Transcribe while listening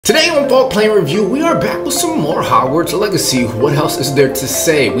Today on F.O.G Playing Review, we are back with some more Hogwarts Legacy. What else is there to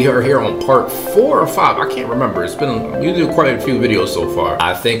say? We are here on part 4 or 5. I can't remember. We did quite a few videos so far.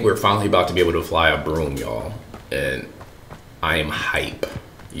 I think we're finally about to be able to fly a broom, y'all. And I am hype.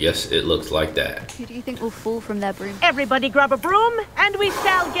 Yes, it looks like that. Who do you think will fall from their broom? Everybody grab a broom and we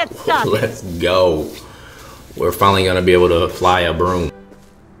shall get started. Let's go. We're finally going to be able to fly a broom.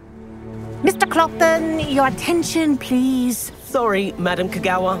 Mr. Clopton, your attention, please. Sorry, Madam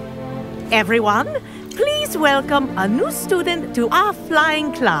Kagawa. Everyone, please welcome a new student to our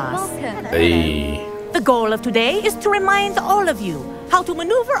flying class. Welcome. Hey. The goal of today is to remind all of you how to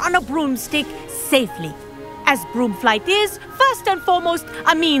maneuver on a broomstick safely, as broom flight is, first and foremost,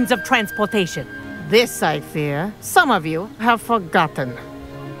 a means of transportation. This, I fear, some of you have forgotten.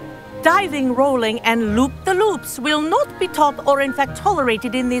 Diving, rolling, and loop-the-loops will not be taught or in fact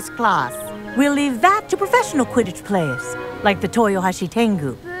tolerated in this class. We'll leave that to professional Quidditch players, like the Toyohashi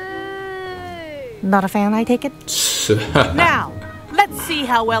Tengu. Not a fan, I take it? Now, let's see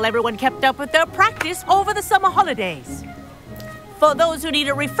how well everyone kept up with their practice over the summer holidays. For those who need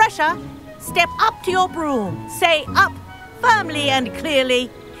a refresher, step up to your broom, say up firmly and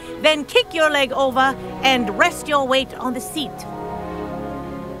clearly, then kick your leg over and rest your weight on the seat.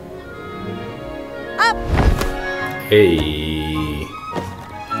 Up! Hey.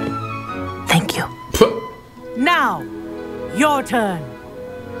 Thank you. Now, your turn.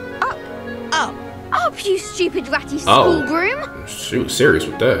 Up. Up. Up, you stupid ratty school broom. She was serious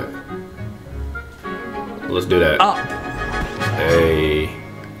with that. Let's do that. Up. Hey.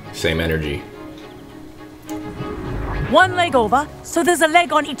 Same energy. One leg over, so there's a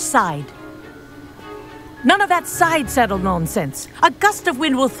leg on each side. None of that side saddle nonsense. A gust of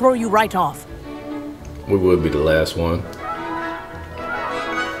wind will throw you right off. We would be the last one.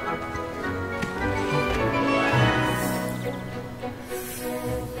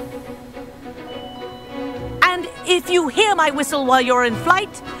 And if you hear my whistle while you're in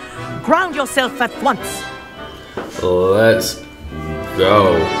flight, ground yourself at once. Let's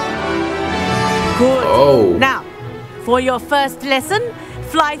go. Good. Oh. Now, for your first lesson,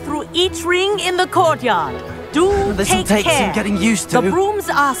 fly through each ring in the courtyard. This'll take some getting used to. The brooms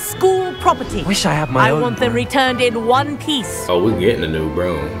are school property. Wish I had my own I want them broom. returned in one piece. Oh, we're getting a new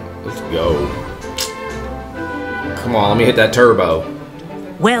broom. Let's go. Come on, let me hit that turbo.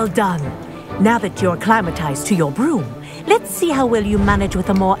 Well done. Now that you're acclimatized to your broom, let's see how well you manage with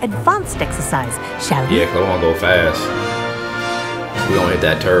a more advanced exercise, shall we? Yeah, come on, go fast. We're gonna hit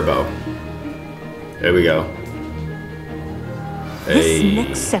that turbo. There we go. This Hey.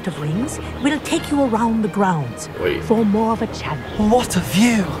 next set of rings will take you around the grounds for more of a challenge. What a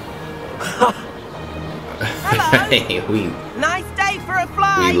view! Hey, we Nice day for a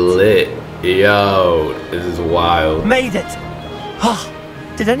flight! lit. Yo, this is wild. Made it! Oh,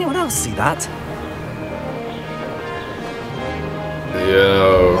 did anyone else see that?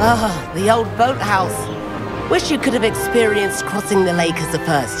 Yo. Ah, the old boathouse. Wish you could have experienced crossing the lake as a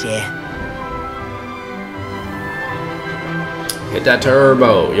first year. Hit that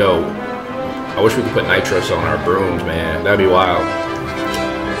turbo. Yo, I wish we could put nitrous on our brooms, man. That'd be wild.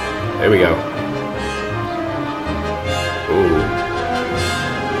 There we go. Ooh.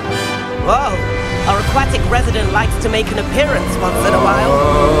 Whoa, our aquatic resident likes to make an appearance once in a while.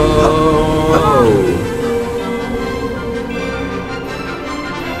 Oh.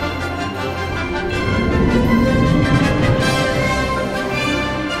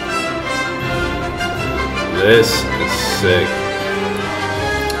 This is sick.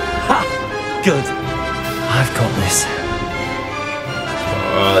 Ha! Good. I've got this.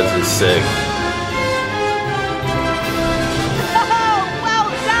 Oh, this is sick. Oh, well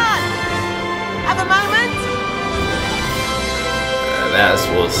done! Have a moment? That's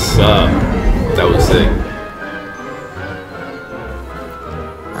what's up. That was sick.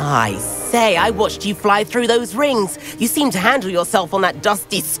 I say, I watched you fly through those rings. You seem to handle yourself on that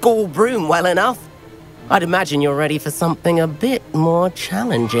dusty school broom well enough. I'd imagine you're ready for something a bit more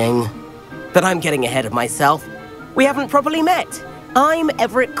challenging. But I'm getting ahead of myself. We haven't properly met. I'm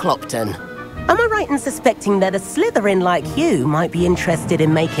Everett Clopton. Am I right in suspecting that a Slytherin like you might be interested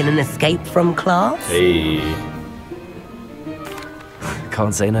in making an escape from class? Hey.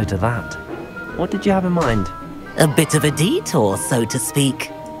 Can't say no to that. What did you have in mind? A bit of a detour, so to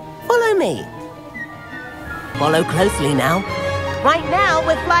speak. Follow me. Follow closely now. Right now,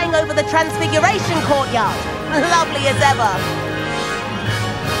 we're flying over the Transfiguration Courtyard. Lovely as ever.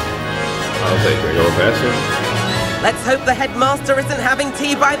 I'll take it. Go faster. Let's hope the headmaster isn't having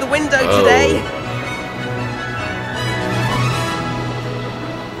tea by the window today.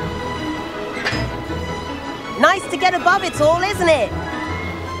 Nice to get above it all, isn't it?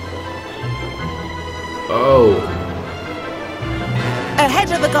 Oh.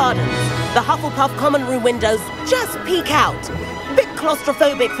 Ahead of the gardens, the Hufflepuff common room windows just peek out. Bit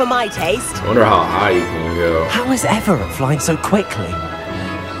claustrophobic for my taste. I wonder how high you can go. How is Everett flying so quickly?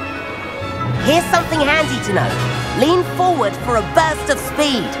 Here's something handy to know. Lean forward for a burst of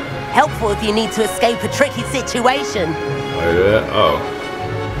speed. Helpful if you need to escape a tricky situation. Like that? Oh.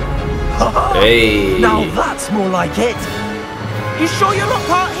 Hey. Now that's more like it. You sure you're not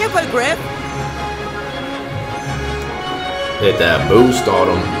part hippogriff? Hit that boost on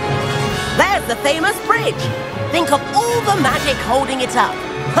him. There's the famous bridge. Think of all the magic holding it up.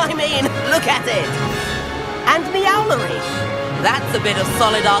 I mean, look at it. And the owlery. That's a bit of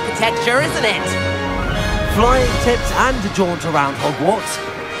solid architecture, isn't it? Flying tips and a jaunt around Hogwarts.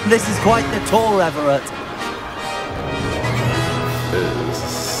 This is quite the tour, Everett. This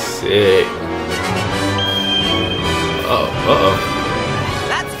is sick. Uh-oh.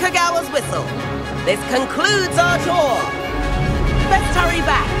 That's Kagawa's whistle. This concludes our tour. Let's hurry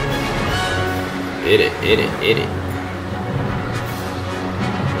back. Hit it.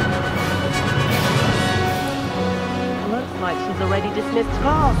 Looks like she's already dismissed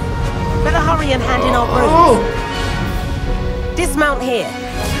class. Better hurry and hand in our brooms. Dismount here.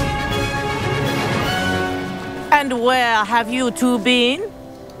 And where have you two been?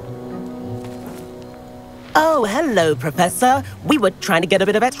 Oh, hello, Professor. We were trying to get a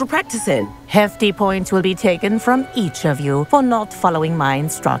bit of extra practice in. Hefty points will be taken from each of you for not following my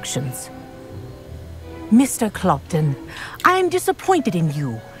instructions. Mr. Clopton, I'm disappointed in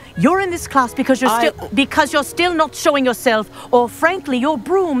you. You're in this class because you're still not showing yourself, or frankly, your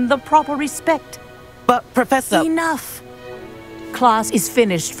broom the proper respect. But, Professor... Enough. Class is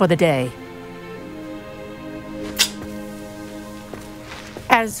finished for the day.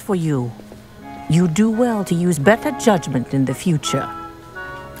 As for you, you do well to use better judgment in the future.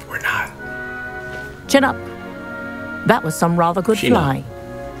 We're not. Chin up. That was some rather good flying.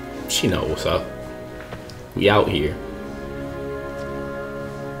 She know what's up. We out here.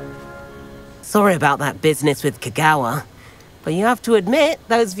 Sorry about that business with Kagawa, but you have to admit,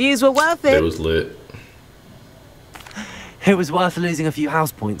 those views were worth it. It was lit. It was worth losing a few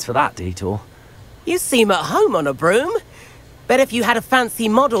house points for that detour. You seem at home on a broom. Bet if you had a fancy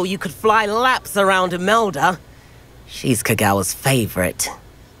model, you could fly laps around Imelda. She's Kagawa's favorite.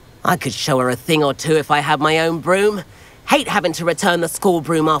 I could show her a thing or two if I had my own broom. Hate having to return the school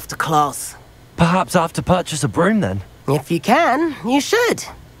broom after class. Perhaps I have to purchase a broom then? If you can, you should.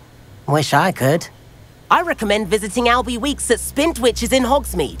 Wish I could. I recommend visiting Albie Weeks at Spintwitches in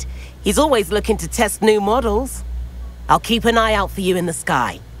Hogsmeade. He's always looking to test new models. I'll keep an eye out for you in the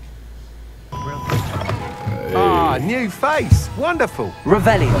sky. Ah, new face. Wonderful.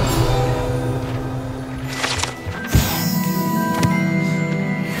 Revelio.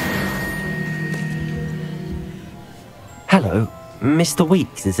 Hello, Mr.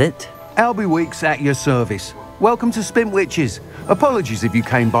 Weeks, is it? Albie Weeks at your service. Welcome to Spintwitches. Apologies if you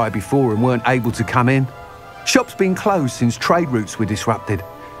came by before and weren't able to come in. Shop's been closed since trade routes were disrupted.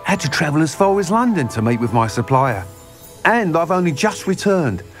 Had to travel as far as London to meet with my supplier. And I've only just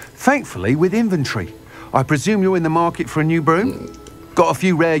returned, thankfully with inventory. I presume you're in the market for a new broom? Got a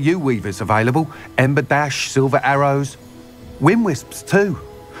few rare U-weavers available. Ember Dash, Silver Arrows. Wind Wisps too.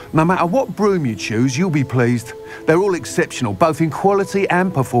 No matter what broom you choose, you'll be pleased. They're all exceptional, both in quality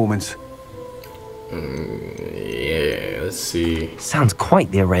and performance. Yeah, let's see. Sounds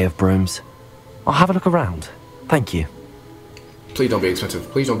quite the array of brooms. I'll have a look around. Thank you. Please don't be expensive.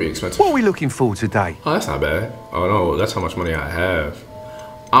 Please don't be expensive. What are we looking for today? Oh, that's not bad. Oh no, that's how much money I have.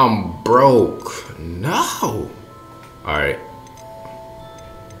 I'm broke. No. Alright.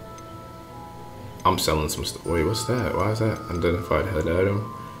 I'm selling some stuff. Wait, what's that? Why is that? Identified head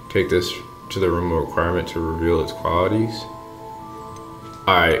item. Take this to the room of requirement to reveal its qualities.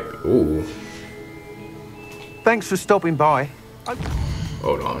 Alright. Ooh. Thanks for stopping by.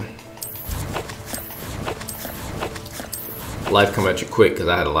 Hold on. Life come at you quick because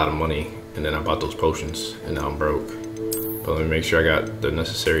I had a lot of money and then I bought those potions and now I'm broke. But let me make sure I got the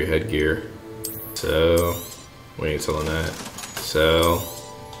necessary headgear. So, we ain't selling that. So,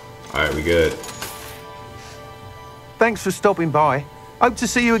 alright, we good. Thanks for stopping by. Hope to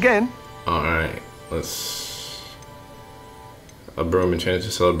see you again. Alright, let's... A broom enchanted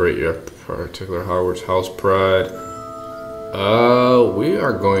to celebrate your particular Hogwarts house pride. We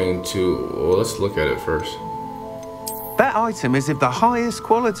are going to... Well, let's look at it first. That item is of the highest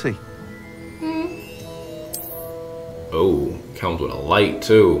quality. Oh, comes with a light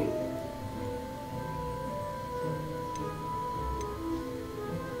too.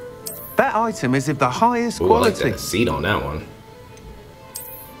 That item is of the highest Ooh, quality. I like that seat on that one.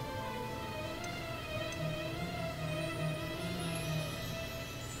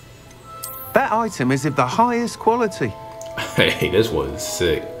 That item is of the highest quality. Hey, this was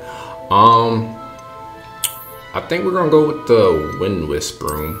sick. I think we're gonna go with the Wind Wisp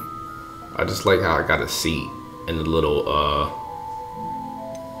broom. I just like how I got a seat and the little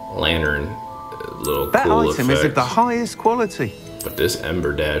lantern, little that cool item effects. is of the highest quality. But this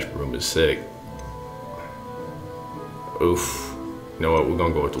Ember Dash broom is sick. Oof. You know what? We're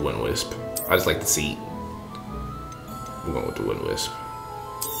gonna go with the Wind Wisp. I just like the seat. We're going with the Wind Wisp.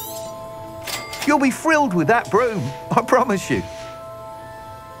 You'll be thrilled with that broom, I promise you.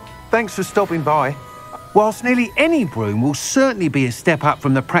 Thanks for stopping by. Whilst nearly any broom will certainly be a step up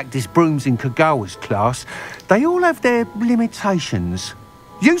from the practice brooms in Kagawa's class, they all have their limitations.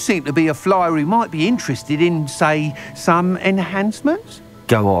 You seem to be a flyer who might be interested in, say, some enhancements?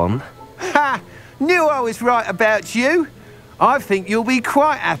 Go on. Ha! Knew I was right about you. I think you'll be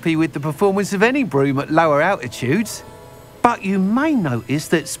quite happy with the performance of any broom at lower altitudes. But you may notice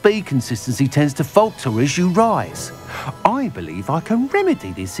that speed consistency tends to falter as you rise. I believe I can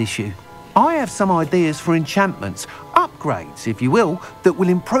remedy this issue. I have some ideas for enchantments, upgrades, if you will, that will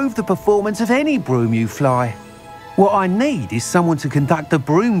improve the performance of any broom you fly. What I need is someone to conduct a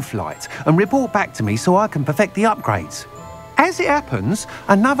broom flight and report back to me so I can perfect the upgrades. As it happens,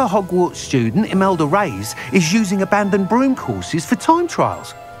 another Hogwarts student, Imelda Reyes, is using abandoned broom courses for time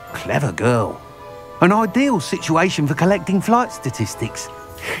trials. Clever girl. An ideal situation for collecting flight statistics.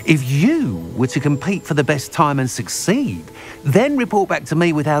 If you were to compete for the best time and succeed, then report back to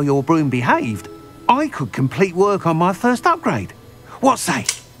me with how your broom behaved, I could complete work on my first upgrade. What say?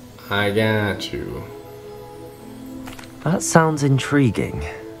 I got you. That sounds intriguing.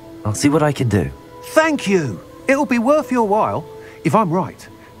 I'll see what I can do. Thank you. It'll be worth your while. If I'm right,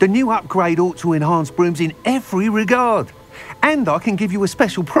 the new upgrade ought to enhance brooms in every regard. And I can give you a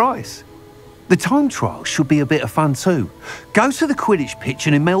special price. The time trial should be a bit of fun too. Go to the Quidditch pitch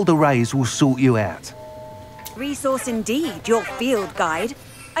and Imelda Reyes will sort you out. Resource indeed, your field guide.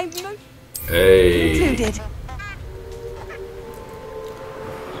 I'm not Hey. included.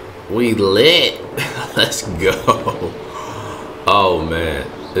 We lit. Let's go. Oh man,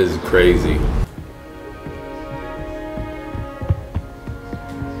 this is crazy.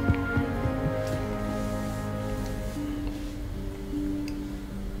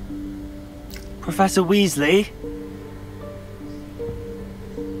 Professor Weasley?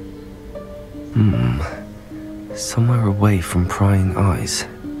 Somewhere away from prying eyes.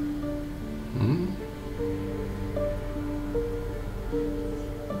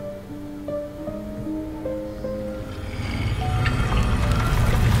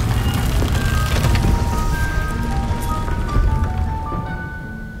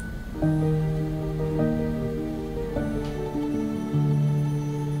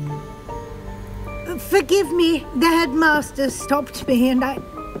 Forgive me, the headmaster stopped me and I...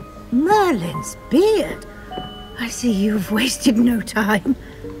 Merlin's beard. I see you've wasted no time.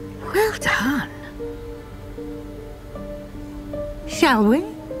 Well done. Shall we?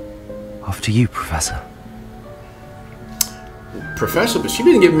 After you, Professor. Professor, but she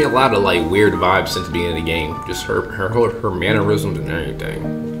been giving me a lot of like weird vibes since the beginning of the game. Just her mannerisms and everything.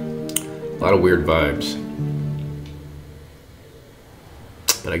 A lot of weird vibes.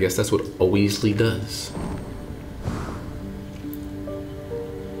 But I guess that's what a Weasley does.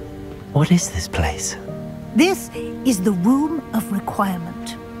 What is this place? This is the Room of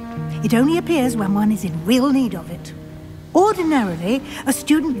Requirement. It only appears when one is in real need of it. Ordinarily, a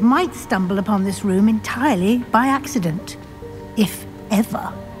student might stumble upon this room entirely by accident. If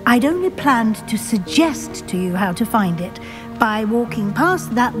ever. I'd only planned to suggest to you how to find it by walking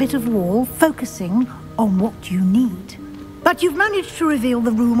past that bit of wall, focusing on what you need. But you've managed to reveal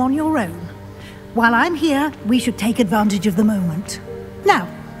the room on your own. While I'm here, we should take advantage of the moment. Now,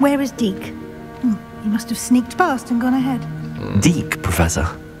 where is Deke? He must have sneaked past and gone ahead. Deke, Professor.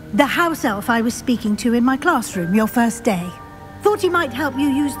 The house elf I was speaking to in my classroom your first day. Thought he might help you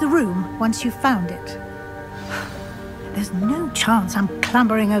use the room once you found it. There's no chance I'm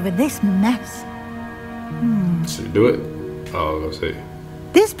clambering over this mess. So do it. Oh, let's see.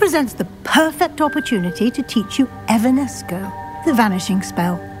 This presents the perfect opportunity to teach you Evanesco, the vanishing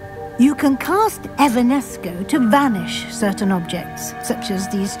spell. You can cast Evanesco to vanish certain objects, such as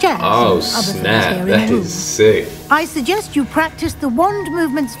these chairs Oh, and other snap. things here in That the room. is sick. I suggest you practice the wand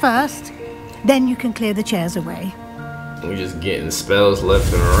movements first, then you can clear the chairs away. We just getting spells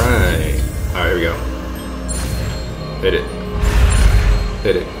left and right. Alright, here we go. Hit it.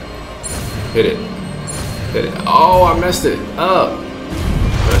 Hit it. Hit it. Hit it. Oh, I messed it up.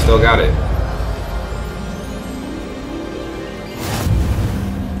 But I still got it.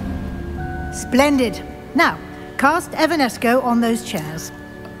 Splendid. Now, cast Evanesco on those chairs.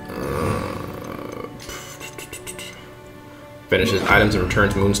 Finishes items and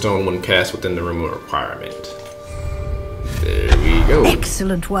returns Moonstone when cast within the room of requirement. There we go.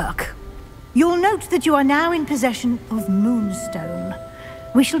 Excellent work. You'll note that you are now in possession of Moonstone.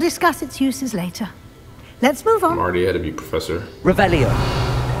 We shall discuss its uses later. Let's move on. I'm already ahead of you, Professor. Revelio.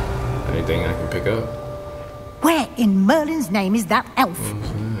 Anything I can pick up? Where in Merlin's name is that elf?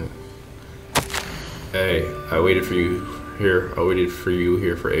 Hey, I waited for you here. I waited for you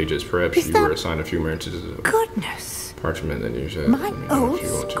here for ages. Perhaps you were assigned a few minutes of goodness. Parchment than you said. My old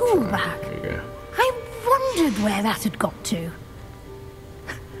school bag. There you go. I wondered where that had got to.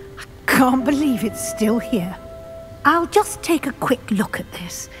 I can't believe it's still here. I'll just take a quick look at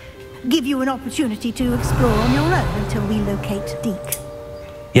this. Give you an opportunity to explore on your own until we locate Deke.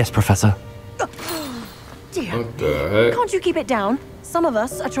 Yes, Professor. Dear. What the heck? Can't you keep it down? Some of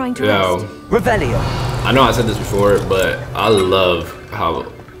us are trying to Yo. rest. Revelio. I know I said this before, but I love how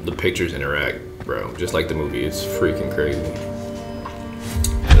the pictures interact, bro. Just like the movie, it's freaking crazy.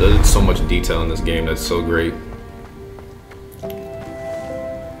 There's so much detail in this game that's so great.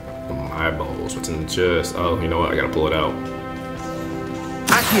 My eyeballs, what's in the chest? Oh, you know what? I gotta pull it out.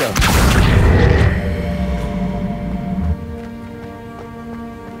 Accio.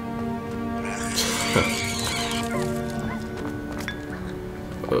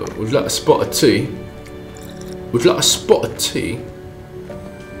 Would you like a spot of tea? Would you like a spot of tea?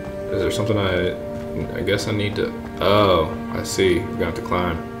 Is there something I guess I need to... Oh, I see. We're gonna have to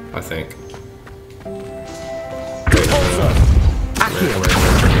climb, I think.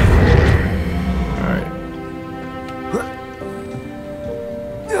 Alright.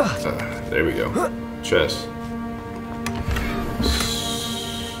 There we go. Chest.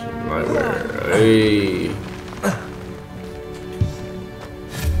 Nightmare. Hey.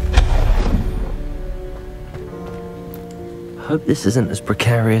 Hope this isn't as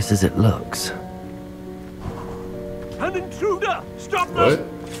precarious as it looks. An intruder! Stop What?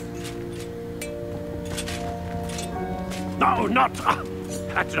 No, not...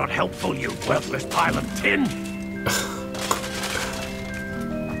 that's not helpful, you worthless pile of tin!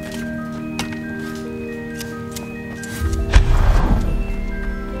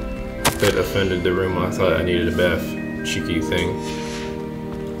 It offended the room. I thought I needed a bath. Cheeky thing.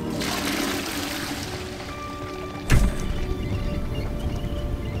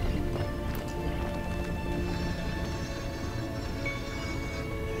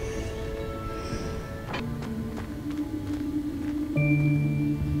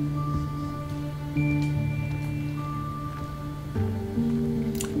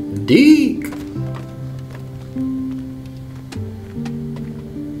 Deke.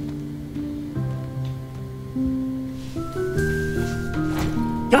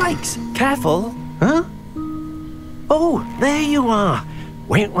 Yikes! Careful! Huh? Oh, there you are.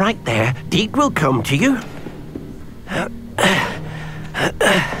 Wait right there. Deke will come to you.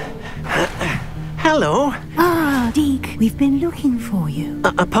 Hello. Ah, Deke, we've been looking for you.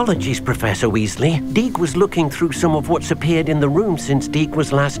 Apologies, Professor Weasley. Deke was looking through some of what's appeared in the room since Deke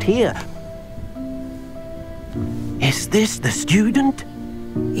was last here. Is this the student?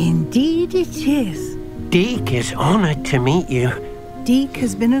 Indeed it is. Deke is honored to meet you. Deke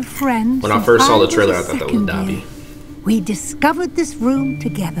has been a friend. When I first saw the trailer, I thought that was Dobby. We discovered this room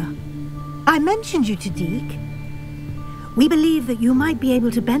together. I mentioned you to Deke. We believe that you might be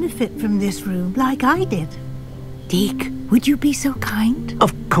able to benefit from this room like I did. Deke, would you be so kind?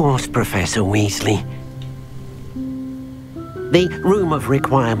 Of course, Professor Weasley. The Room of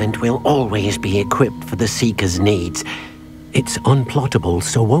Requirement will always be equipped for the Seeker's needs. It's unplottable,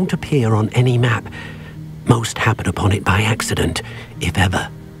 so won't appear on any map. Most happen upon it by accident, if ever.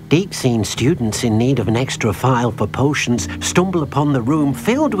 Deke's seen students in need of an extra file for potions stumble upon the room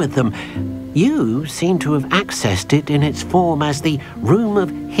filled with them. You seem to have accessed it in its form as the Room of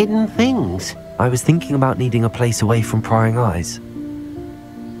Hidden Things. I was thinking about needing a place away from prying eyes.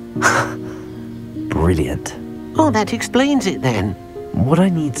 Brilliant. Oh, that explains it then. What I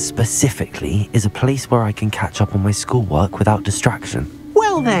need specifically is a place where I can catch up on my schoolwork without distraction.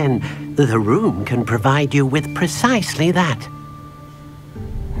 Well then, the room can provide you with precisely that.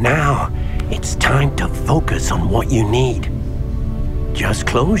 Now, it's time to focus on what you need. Just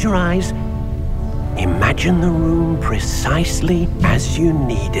close your eyes. Imagine the room precisely as you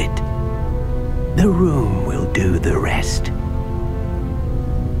need it. The room will do the rest.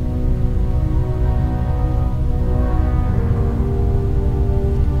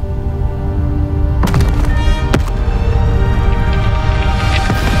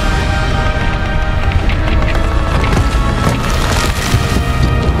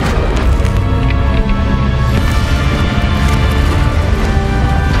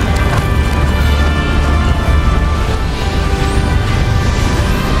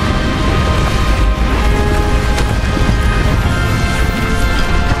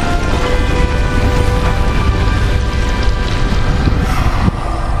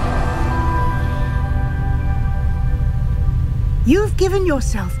 given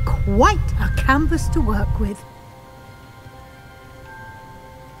yourself quite a canvas to work with.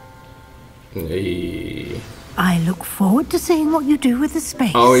 Hey. I look forward to seeing what you do with the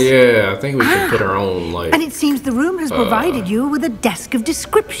space. Oh yeah, I think we should put our own like. And it seems the room has provided you with a desk of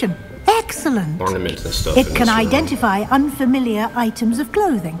description. Excellent. Ornaments and stuff. It can identify unfamiliar items of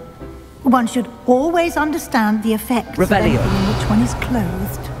clothing. One should always understand the effects of anything in which one is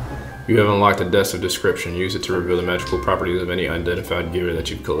clothed. You have unlocked a desk of description. Use it to reveal the magical properties of any unidentified gear that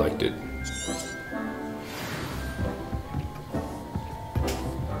you've collected.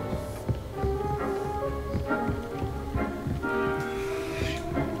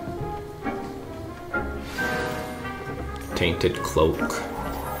 Tainted cloak.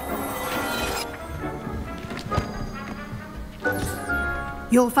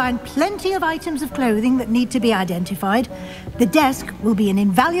 You'll find plenty of items of clothing that need to be identified. The desk will be an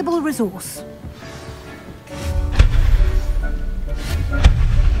invaluable resource.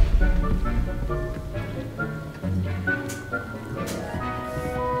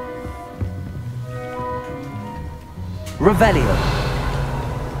 Revelio.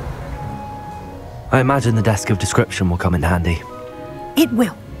 I imagine the desk of description will come in handy. It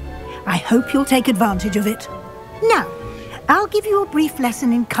will. I hope you'll take advantage of it. Now, I'll give you a brief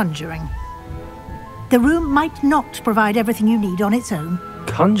lesson in conjuring. The room might not provide everything you need on its own.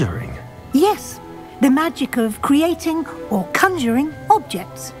 Conjuring? Yes, the magic of creating or conjuring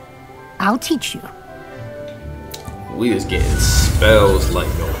objects. I'll teach you. We is getting spells like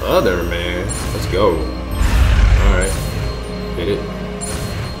no other, man. Let's go. Alright. Hit it.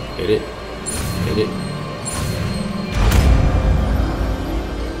 Hit it. Hit it.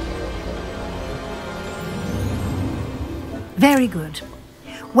 Very good.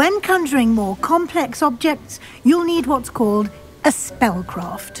 When conjuring more complex objects, you'll need what's called a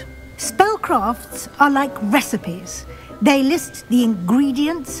spellcraft. Spellcrafts are like recipes. They list the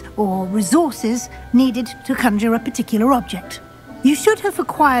ingredients or resources needed to conjure a particular object. You should have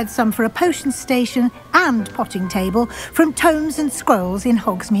acquired some for a potion station and potting table from tomes and scrolls in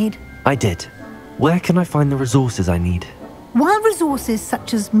Hogsmeade. I did. Where can I find the resources I need? While resources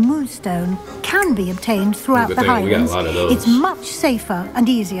such as moonstone can be obtained throughout the Highlands, it's much safer and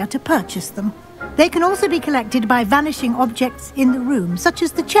easier to purchase them. They can also be collected by vanishing objects in the room, such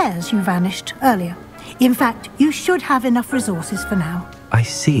as the chairs you vanished earlier. In fact, you should have enough resources for now. I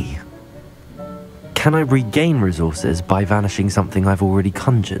see. Can I regain resources by vanishing something I've already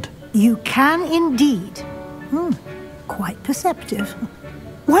conjured? You can indeed. Quite perceptive.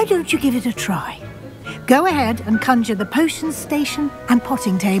 Why don't you give it a try? Go ahead and conjure the potion station and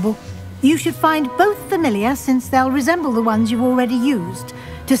potting table. You should find both familiar, since they'll resemble the ones you've already used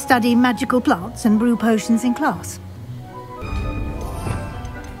to study magical plants and brew potions in class.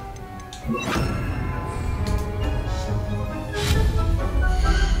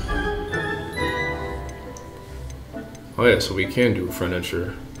 Oh yeah, so we can do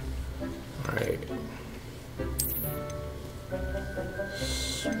furniture. Alright.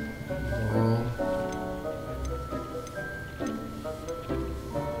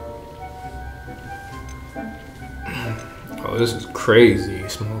 Oh, this is crazy.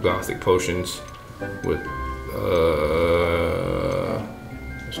 Small gothic potions with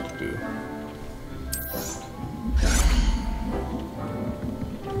what's to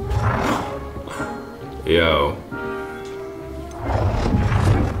do? Yo.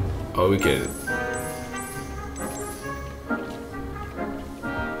 Oh, we can.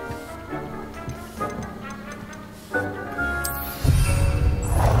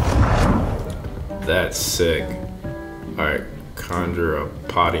 That's sick. Alright, conjure a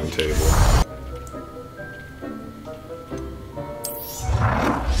potting table.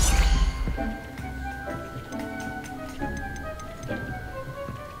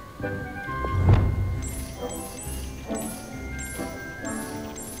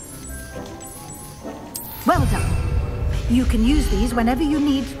 Well done. You can use these whenever you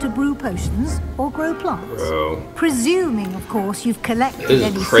need to brew potions or grow plants. Bro. Presuming, of course, you've collected This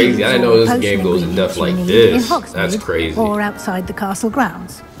any is crazy. I didn't know this game goes in depth like this. That's Hogsmeade crazy. Or outside the castle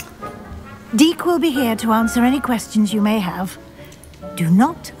grounds. Deke will be here to answer any questions you may have. Do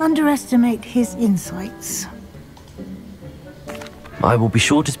not underestimate his insights. I will be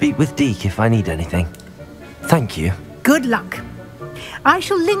sure to speak with Deke if I need anything. Thank you. Good luck. I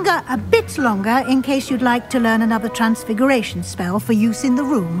shall linger a bit longer in case you'd like to learn another transfiguration spell for use in the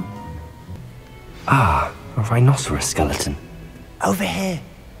room. Ah, a rhinoceros skeleton. Over here.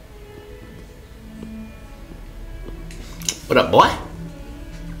 What up, boy?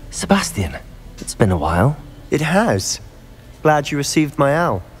 Sebastian, it's been a while. It has. Glad you received my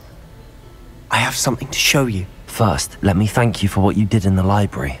owl. I have something to show you. First, let me thank you for what you did in the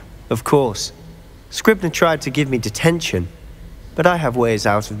library. Of course. Scribner tried to give me detention, but I have ways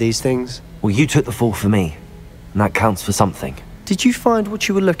out of these things. Well, you took the fall for me, and that counts for something. Did you find what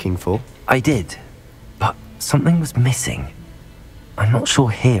you were looking for? I did, but something was missing. I'm not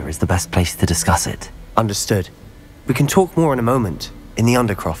sure here is the best place to discuss it. Understood. We can talk more in a moment, in the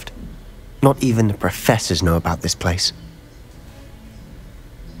Undercroft. Not even the professors know about this place.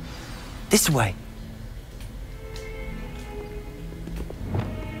 This way.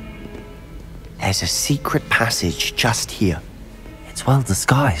 There's a secret passage just here. It's well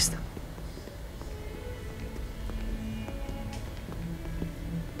disguised.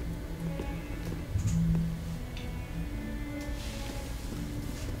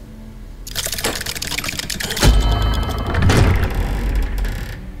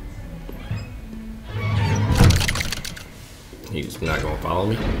 He's not gonna follow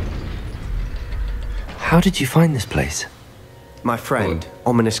me. How did you find this place? My friend,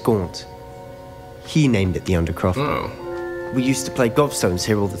 Ominous Gaunt. He named it the Undercroft. Oh. We used to play gobstones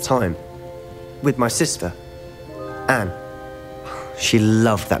here all the time. With my sister, Anne. She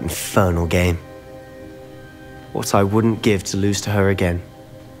loved that infernal game. What I wouldn't give to lose to her again.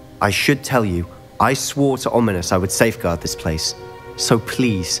 I should tell you, I swore to Ominous I would safeguard this place. So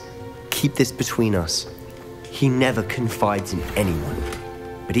please, keep this between us. He never confides in anyone,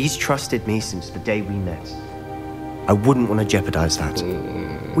 but he's trusted me since the day we met. I wouldn't want to jeopardize that.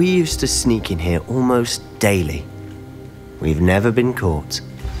 We used to sneak in here almost daily. We've never been caught.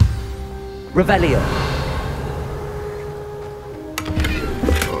 Revelio.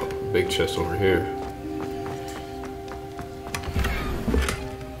 Oh, big chest over here.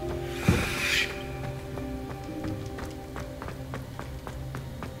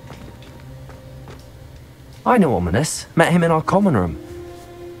 I know Ominous. Met him in our common room.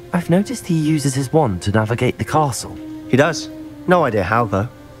 I've noticed he uses his wand to navigate the castle. He does. No idea how, though.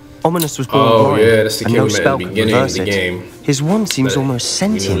 Ominous was born blind, yeah, that's the and kid no we met spell at the can beginning of reverse the it. game. His wand seems But almost you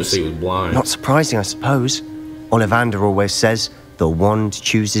sentient. noticed he was blind. Not surprising, I suppose. Ollivander always says, the wand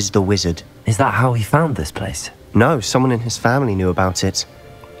chooses the wizard. Is that how he found this place? No, someone in his family knew about it.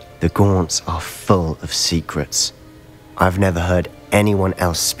 The Gaunts are full of secrets. I've never heard anyone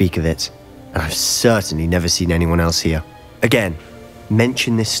else speak of it, and I've certainly never seen anyone else here. Again,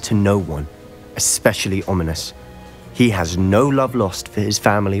 mention this to no one, especially Ominous. He has no love lost for his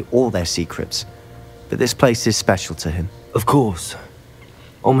family or their secrets, but this place is special to him. Of course.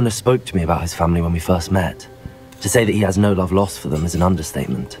 Ominous spoke to me about his family when we first met. To say that he has no love lost for them is an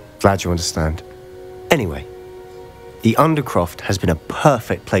understatement. Glad you understand. Anyway, the Undercroft has been a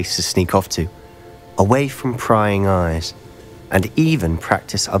perfect place to sneak off to, away from prying eyes, and even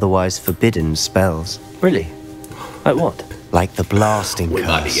practice otherwise forbidden spells. Really? Like what? Like the blasting curse. We're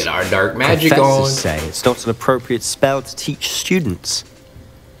about to get our dark magic Professors on. say it's not an appropriate spell to teach students.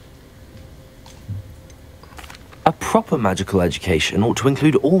 A proper magical education ought to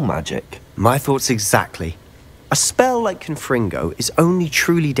include all magic. My thoughts exactly. A spell like Confringo is only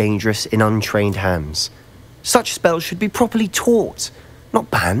truly dangerous in untrained hands. Such spells should be properly taught,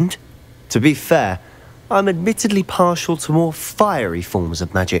 not banned. To be fair, I'm admittedly partial to more fiery forms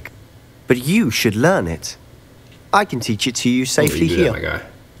of magic, but you should learn it. I can teach it to you safely here. My guy.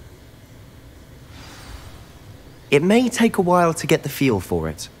 It may take a while to get the feel for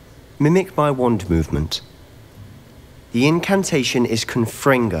it. Mimic my wand movement. The incantation is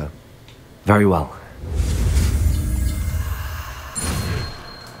Confringo. Very well.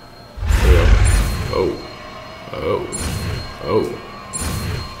 Oh. Oh. Oh.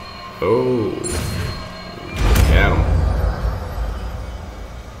 Oh. Got him.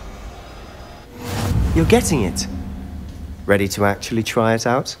 You're getting it. Ready to actually try it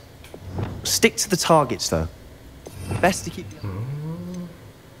out? Stick to the targets, though. Best to keep...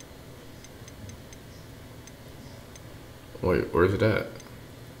 Wait, where's it at?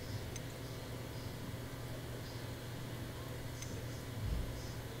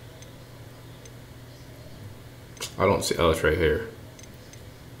 I don't see. Oh, it's right here.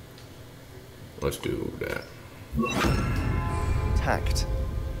 Let's do that. Tact.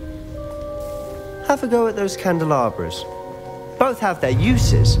 Have a go at those candelabras. Both have their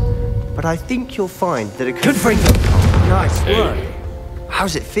uses, but I think you'll find that a Confringo... Nice work.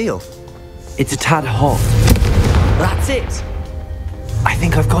 How's it feel? It's a tad hot. That's it. I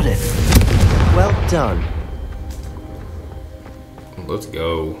think I've got it. Well done. Let's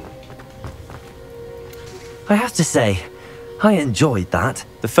go. I have to say, I enjoyed that.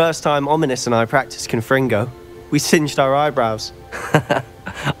 The first time Ominous and I practiced Confringo, we singed our eyebrows.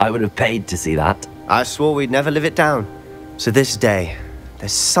 I would have paid to see that. I swore we'd never live it down. So this day,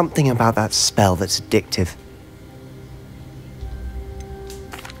 there's something about that spell that's addictive.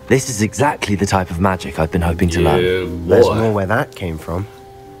 This is exactly the type of magic I've been hoping to learn. There's more where that came from.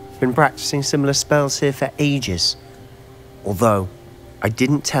 Been practicing similar spells here for ages. Although, I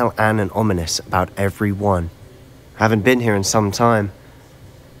didn't tell Anne and Ominous about every one. Haven't been here in some time.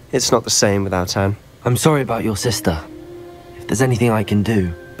 It's not the same without Anne. I'm sorry about your sister. If there's anything I can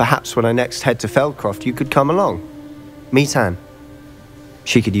do... Perhaps when I next head to Feldcroft, you could come along. Meet Anne.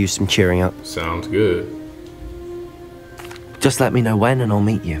 She could use some cheering up. Sounds good. Just let me know when and I'll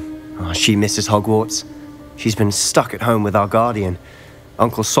meet you. Oh, she misses Hogwarts. She's been stuck at home with our guardian,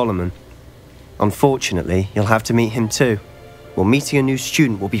 Uncle Solomon. Unfortunately, you'll have to meet him too. Well, meeting a new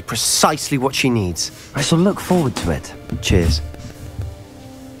student will be precisely what she needs. I shall look forward to it. Cheers.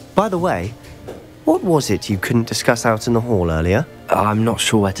 By the way, what was it you couldn't discuss out in the hall earlier? I'm not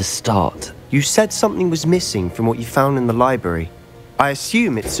sure where to start. You said something was missing from what you found in the library. I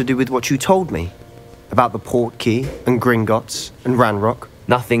assume it's to do with what you told me. About the port key, and Gringotts, and Ranrock.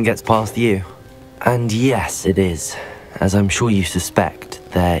 Nothing gets past you. And yes, it is. As I'm sure you suspect,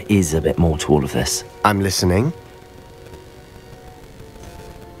 there is a bit more to all of this. I'm listening.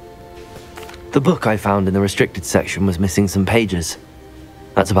 The book I found in the restricted section was missing some pages.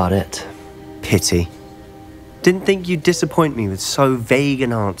 That's about it. Pity. Didn't think you'd disappoint me with so vague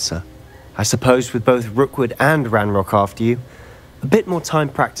an answer. I suppose with both Rookwood and Ranrock after you, a bit more time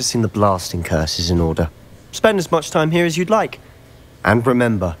practicing the blasting curse is in order. Spend as much time here as you'd like. And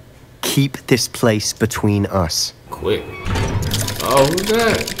remember, keep this place between us. Quick. Oh, who's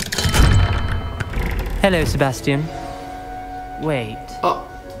that? Hello, Sebastian. Wait. Oh.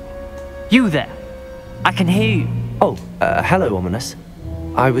 You there. I can hear you. Oh, hello, Ominous.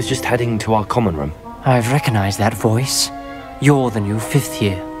 I was just heading to our common room. I've recognized that voice. You're the new 5th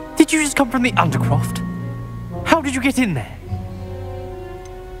year. Did you just come from the Undercroft? How did you get in there?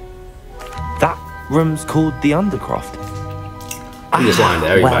 That room's called the Undercroft. I'm just lying to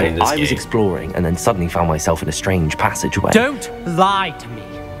everybody in this I game. was exploring and then suddenly found myself in a strange passageway. Don't lie to me.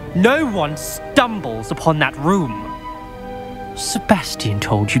 No one stumbles upon that room. Sebastian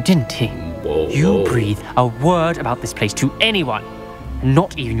told you, didn't he? Whoa. You breathe a word about this place to anyone.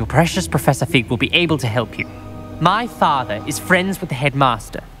 Not even your precious Professor Fig will be able to help you. My father is friends with the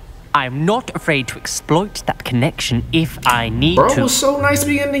headmaster. I am not afraid to exploit that connection if I need to. Bro, it was so nice to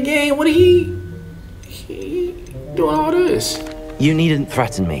be in the game. What did he doing all this? You needn't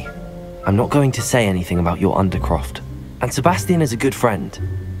threaten me. I'm not going to say anything about your Undercroft. And Sebastian is a good friend.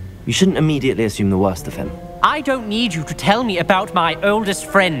 You shouldn't immediately assume the worst of him. I don't need you to tell me about my oldest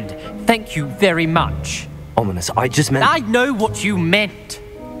friend. Thank you very much. Ominous, I just meant... I know what you meant.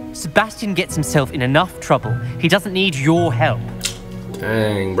 Sebastian gets himself in enough trouble. He doesn't need your help.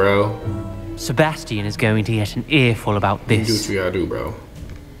 Dang, bro. Sebastian is going to get an earful about this. You do what you gotta do, bro.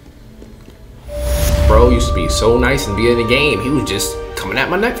 Bro used to be so nice and be in the game. He was just coming at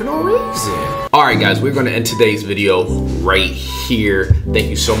my neck for no reason. Alright guys, we're gonna end today's video right here. Thank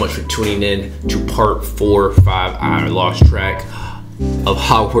you so much for tuning in to part 4 or 5. I lost track of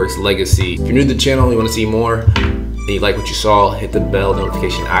Hogwarts Legacy. If you're new to the channel and you want to see more, and you like what you saw, hit the bell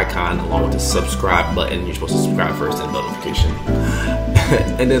notification icon along with the subscribe button. You're supposed to subscribe first and bell notification.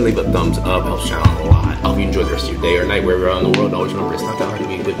 And then leave a thumbs up, helps the channel a lot. I hope you enjoy the rest of your day or night wherever you are in the world. Always remember, it's not that hard to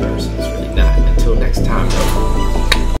be a good person. It's really not. Until next time, though.